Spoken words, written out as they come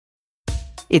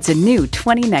It's a new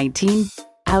 2019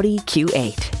 Audi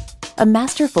Q8. A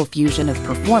masterful fusion of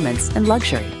performance and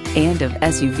luxury, and of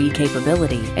SUV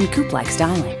capability and coupe-like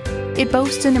styling. It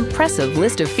boasts an impressive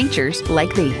list of features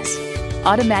like these: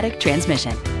 automatic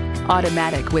transmission,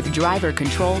 automatic with driver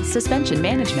control suspension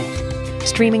management,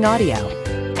 streaming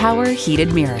audio, power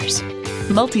heated mirrors,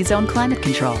 multi-zone climate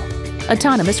control,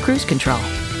 autonomous cruise control,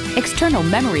 external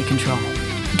memory control,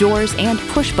 doors and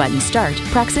push-button start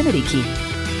proximity key,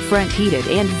 front heated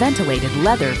and ventilated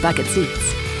leather bucket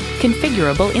seats,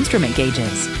 configurable instrument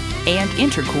gauges, and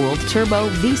intercooled turbo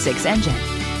V6 engine.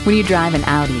 When you drive an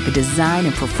Audi, the design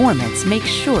and performance make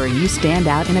sure you stand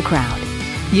out in a crowd.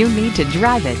 You need to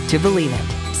drive it to believe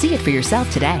it. See it for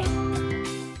yourself today.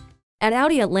 At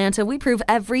Audi Atlanta, we prove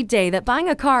every day that buying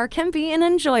a car can be an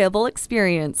enjoyable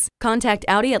experience. Contact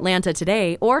Audi Atlanta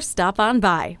today or stop on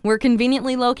by. We're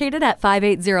conveniently located at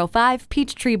 5805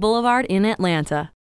 Peachtree Boulevard in Atlanta.